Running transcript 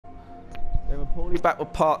Pauly back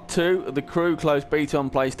with part 2 of the Crew closed beta on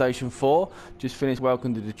PlayStation 4. Just finished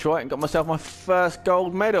Welcome to Detroit and got myself my first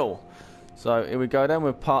gold medal. So here we go then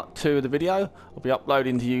with part 2 of the video. I'll be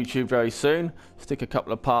uploading to YouTube very soon. Stick a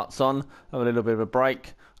couple of parts on, have a little bit of a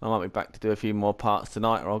break. I might be back to do a few more parts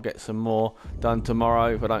tonight, or I'll get some more done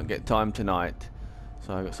tomorrow if I don't get time tonight.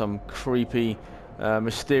 So I've got some creepy,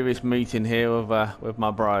 mysterious meeting here with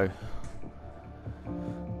my bro.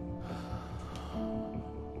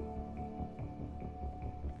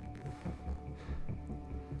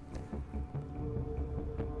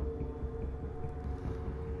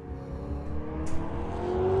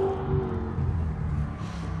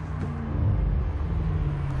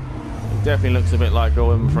 Definitely looks a bit like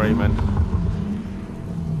Gordon Freeman.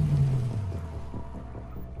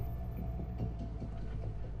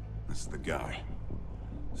 That's the guy.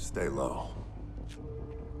 Stay low.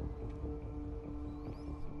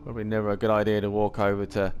 Probably never a good idea to walk over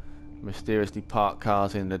to mysteriously parked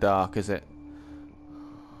cars in the dark, is it?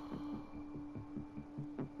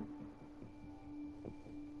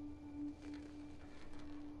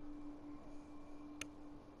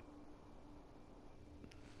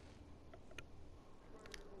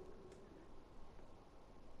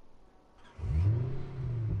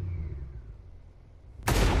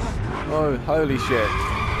 Oh, holy shit.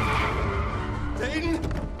 Dayton?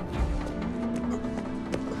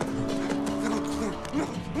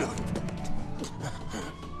 No.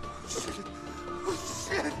 Shit.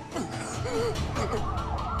 Shit.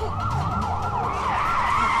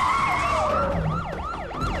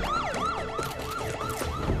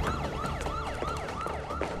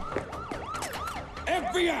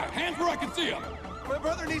 FBI! Hands where I can see them! My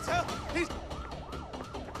brother needs help.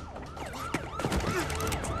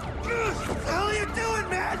 What the hell are you doing,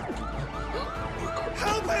 man?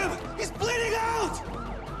 Help him! He's bleeding out!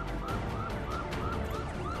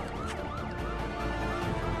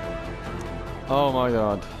 Oh my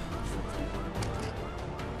god.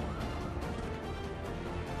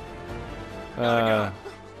 Well,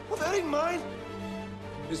 that ain't mine.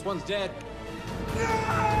 This one's dead.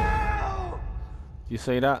 No! You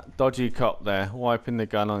see that? Dodgy cop there, wiping the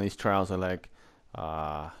gun on his trouser leg.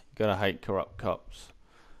 Ah, you gotta hate corrupt cops.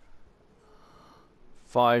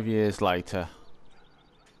 5 years later.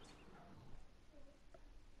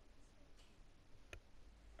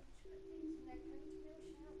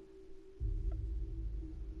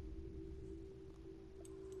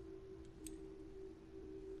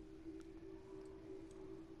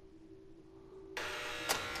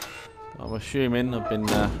 I'm assuming I've been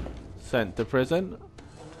sent to prison. What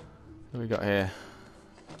have we got here?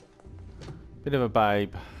 Bit of a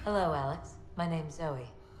babe. Hello, Alex. My name's Zoe.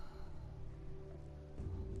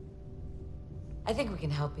 I think we can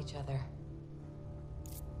help each other.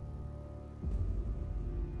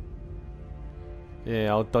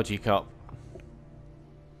 Yeah, old dodgy cop.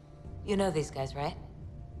 You know these guys, right?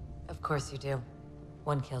 Of course you do.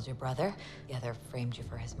 One killed your brother, the other framed you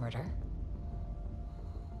for his murder.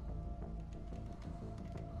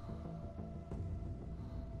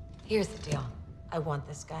 Here's the deal. I want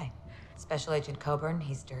this guy. Special Agent Coburn,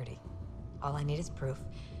 he's dirty. All I need is proof.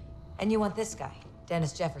 And you want this guy,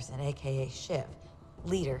 Dennis Jefferson, aka Shiv,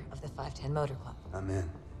 leader of the 510 Motor Club. I'm in.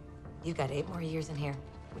 You got 8 more years in here.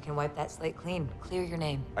 We can wipe that slate clean, clear your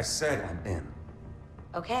name. I said I'm in.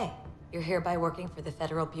 Okay. You're hereby working for the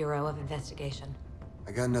Federal Bureau of Investigation.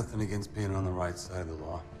 I got nothing against being on the right side of the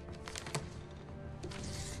law.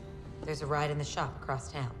 There's a ride in the shop across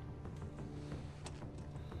town.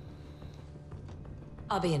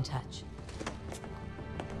 I'll be in touch.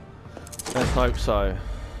 Let's hope so.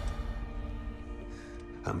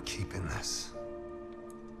 I'm keeping this.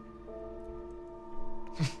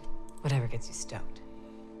 Whatever gets you stoked.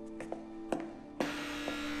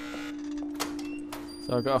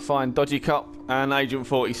 So I've got to find Dodgy Cop and Agent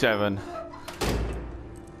 47.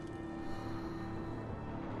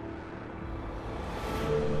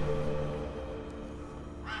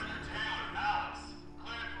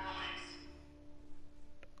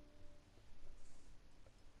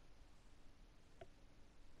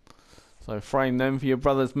 So frame them for your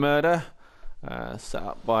brother's murder, set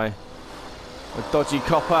up by a dodgy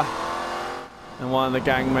copper and one of the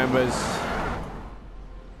gang members.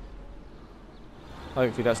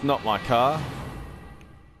 Hopefully that's not my car.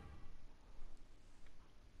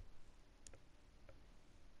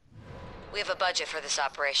 We have a budget for this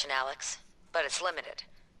operation, Alex, but it's limited.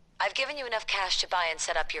 I've given you enough cash to buy and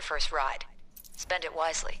set up your first ride. Spend it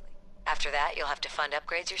wisely. After that, you'll have to fund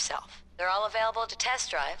upgrades yourself. They're all available to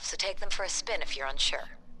test drive, so take them for a spin if you're unsure.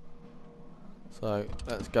 So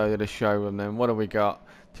let's go to the showroom then. What have we got?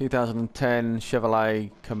 2010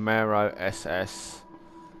 Chevrolet Camaro SS,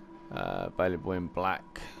 available in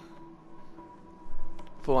black.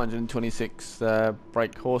 426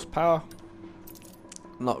 brake horsepower.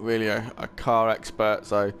 Not really a car expert,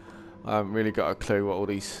 so I haven't really got a clue what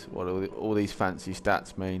all these fancy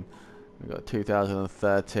stats mean. We've got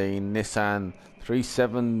 2013 Nissan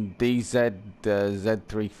 37DZ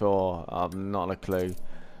Z34. I've not a clue.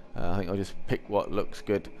 I think I'll just pick what looks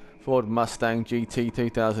good. Ford Mustang GT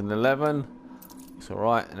 2011. It's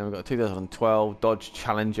alright. And then we've got 2012 Dodge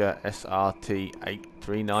Challenger SRT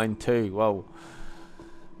 8392. Whoa.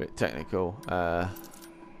 Bit technical.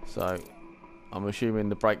 So I'm assuming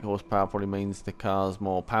the brake horsepower probably means the car's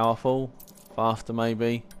more powerful, faster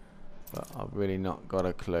maybe. But I've really not got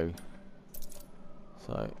a clue.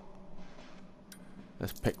 So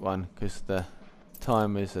let's pick one because the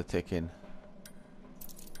time is a ticking.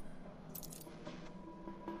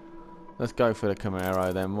 Let's go for the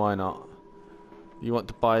Camaro then, why not? You want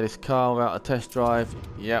to buy this car without a test drive?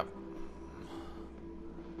 Yep.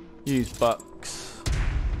 Use bucks.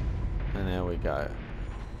 And there we go.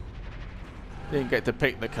 Didn't get to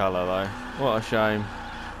pick the colour though. What a shame.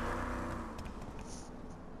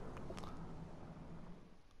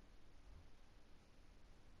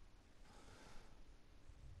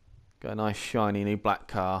 Got a nice shiny new black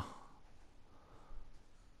car.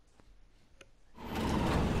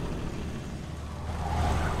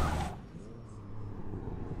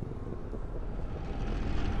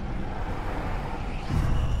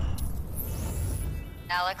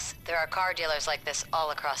 Alex, there are car dealers like this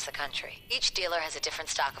all across the country. Each dealer has a different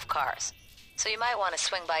stock of cars, so you might want to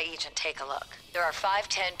swing by each and take a look. There are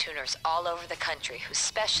 510 tuners all over the country who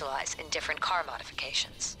specialize in different car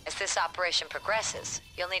modifications. As this operation progresses,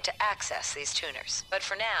 you'll need to access these tuners. But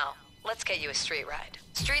for now, let's get you a street ride.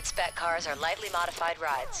 Street spec cars are lightly modified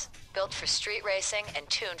rides, built for street racing and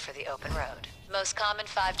tuned for the open road. Most common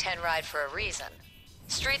 510 ride for a reason.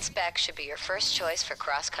 Street spec should be your first choice for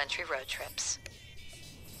cross-country road trips.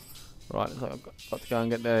 Right, so I've got to go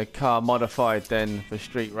and get the car modified then for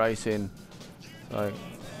street racing. So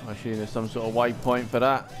I assume there's some sort of waypoint for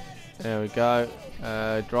that. There we go.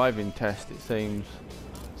 Driving test, it seems.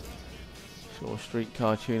 Sort of street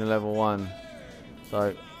car tuner level 1.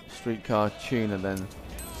 So street car tuner then.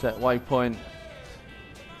 Set waypoint.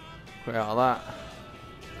 Quit out of that.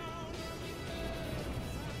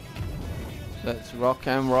 Let's rock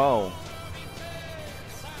and roll.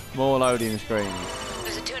 More loading screens.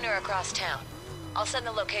 There's a tuner across town. I'll send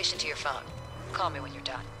the location to your phone. Call me when you're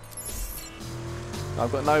done.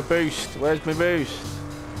 I've got no boost. Where's my boost?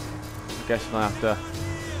 I guess I have to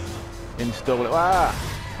install it. Ah!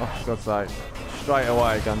 Oh, for God's sake. Straight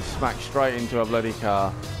away, going smack straight into a bloody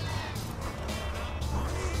car.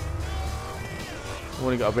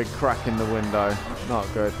 Already got a big crack in the window. Not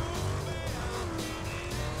good.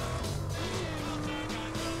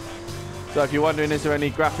 So if you're wondering, is there any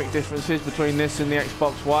graphic differences between this and the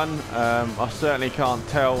Xbox One? I certainly can't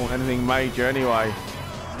tell anything major anyway.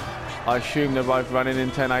 I assume they're both running in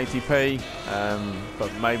 1080p,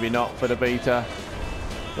 but maybe not for the beta.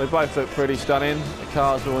 They both look pretty stunning. The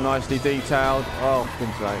cars are all nicely detailed. Oh, for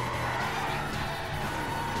goodness sake.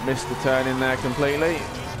 Missed the turn in there completely.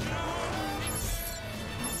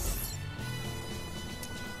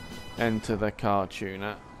 Enter the car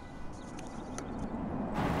tuner.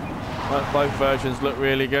 Well, both versions look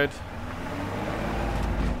really good.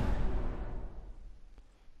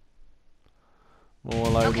 More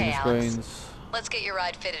loading okay, screens. Alex. Let's get your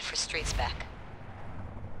ride fitted for street spec.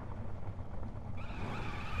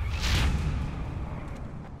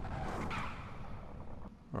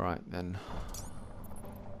 Right then.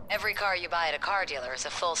 Every car you buy at a car dealer is a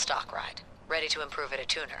full stock ride, ready to improve at a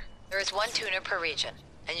tuner. There is one tuner per region,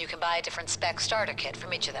 and you can buy a different spec starter kit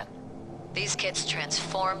from each of them. These kits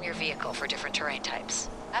transform your vehicle for different terrain types.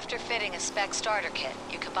 After fitting a spec starter kit,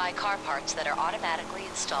 you can buy car parts that are automatically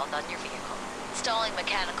installed on your vehicle. Installing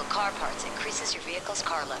mechanical car parts increases your vehicle's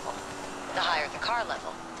car level. The higher the car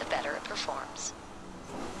level, the better it performs.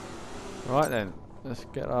 Right then, let's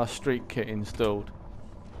get our street kit installed.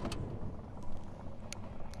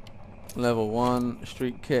 Level 1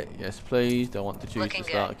 street kit, yes please. Don't want to choose Looking the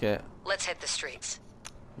starter good. kit. Let's hit the streets.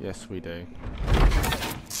 Yes we do.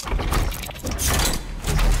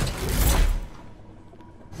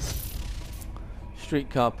 Street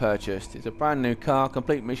car purchased. It's a brand new car.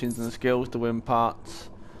 Complete missions and skills to win parts.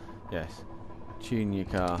 Yes. Tune your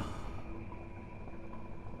car.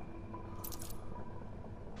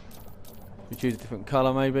 We choose a different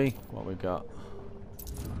colour maybe. What we got?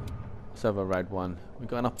 Let's have a red one. We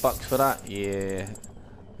got enough bucks for that? Yeah.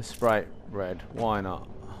 Let's spray it red. Why not?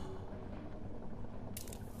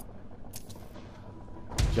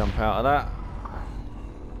 Jump out of that.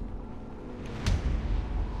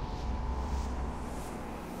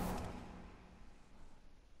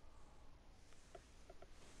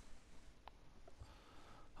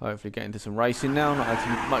 Hopefully get into some racing now. Not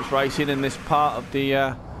had much racing in this part of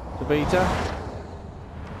the beta.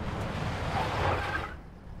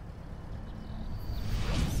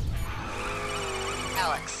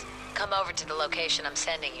 Alex, come over to the location I'm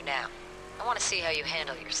sending you now. I want to see how you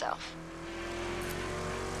handle yourself.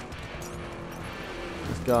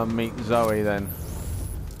 Let's go and meet Zoe then.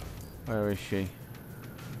 Where is she?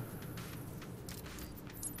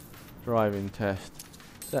 Driving test.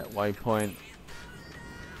 Set waypoint.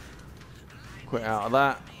 Quit out of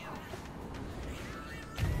that.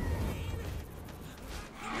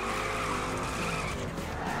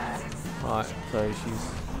 Right, so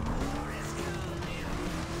she's...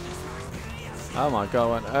 Oh my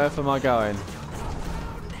god, where on earth am I going?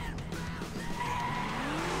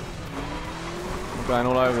 I'm going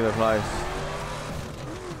all over the place.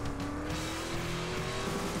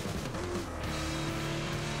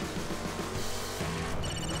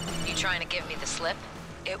 You trying to give me the slip?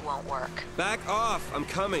 It won't work. Back off! I'm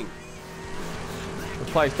coming. The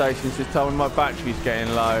PlayStation's just told me my battery's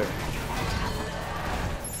getting low.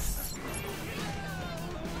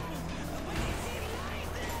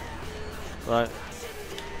 Right.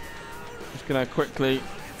 Just gonna quickly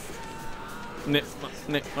nick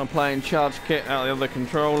my playing charge kit out of the other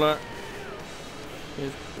controller.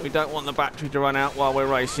 We don't want the battery to run out while we're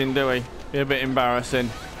racing, do we? Be a bit embarrassing.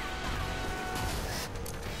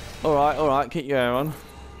 Alright, keep your hair on.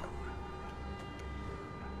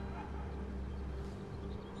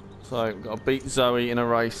 So, we've got to beat Zoe in a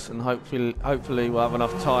race, and hopefully we'll have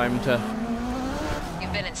enough time to...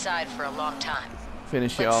 You've been inside for a long time.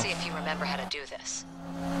 Finish it Let's off. see if you remember how to do this.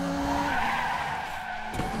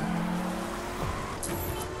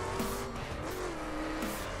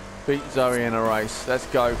 Beat Zoe in a race. Let's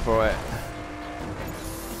go for it.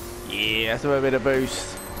 Yeah, that's a bit of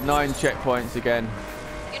boost. 9 checkpoints again.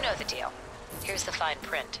 You know the deal. Here's the fine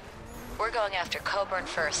print. We're going after Coburn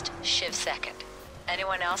first, Shiv second.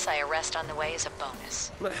 Anyone else I arrest on the way is a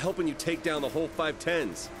bonus. I'm not helping you take down the whole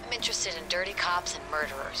 510s. I'm interested in dirty cops and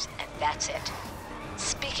murderers, and that's it.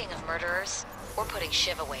 Speaking of murderers, we're putting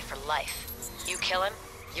Shiv away for life. You kill him,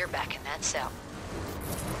 you're back in that cell.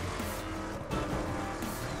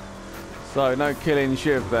 So, no killing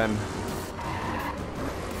Shiv then.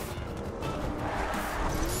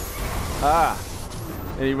 Ah!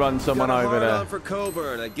 He runs someone Got a over hard there. on for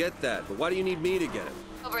Coburn, I get that, but why do you need me to get him?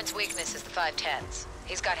 Coburn's weakness is the 510s.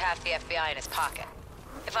 He's got half the FBI in his pocket.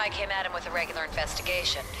 If I came at him with a regular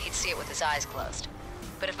investigation, he'd see it with his eyes closed.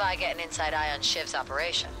 But if I get an inside eye on Shiv's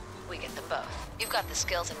operation, we get them both. You've got the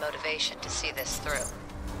skills and motivation to see this through.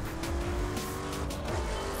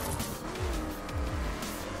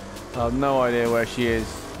 I have no idea where she is.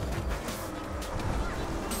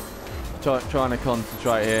 Trying to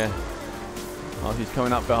concentrate here. Oh, she's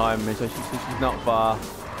coming up behind me, so she's not far.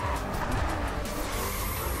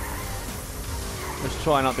 Let's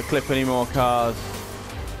try not to clip any more cars.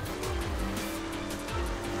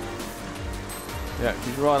 Yeah,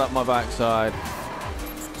 she's right up my backside.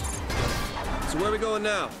 So where are we going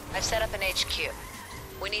now? I've set up an HQ.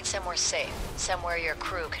 We need somewhere safe, somewhere your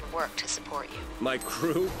crew can work to support you. My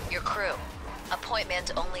crew? Your crew. A point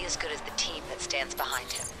man's only as good as the team that stands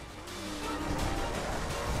behind him.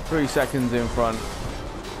 3 seconds in front.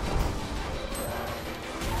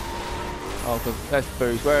 Oh, let's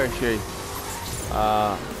boost. Where is she?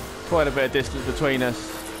 Quite a bit of distance between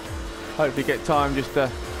us. Hopefully get time just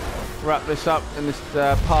to wrap this up in this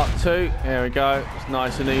part 2. Here we go. It's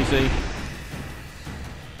nice and easy.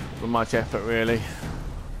 Not much effort really.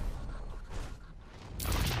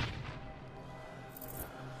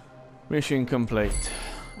 Mission complete.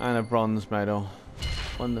 And a bronze medal.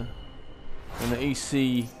 On the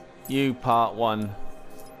ECU part 1.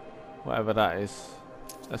 Whatever that is.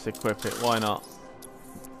 Let's equip it. Why not?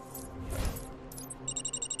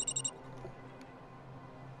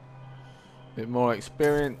 Bit more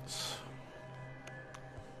experience.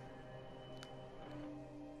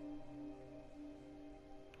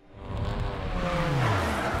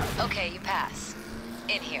 Okay, you pass.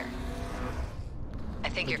 In here. I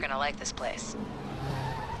think you're gonna like this place.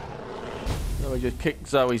 So we just kicked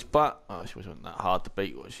Zoe's butt. Oh, she wasn't that hard to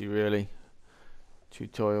beat, was she really?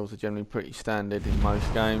 Tutorials are generally pretty standard in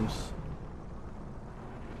most games.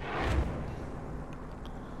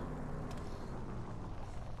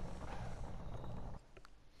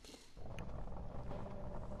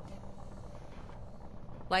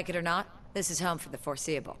 Like it or not, this is home for the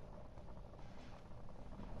foreseeable.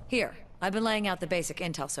 Here, I've been laying out the basic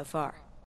intel so far.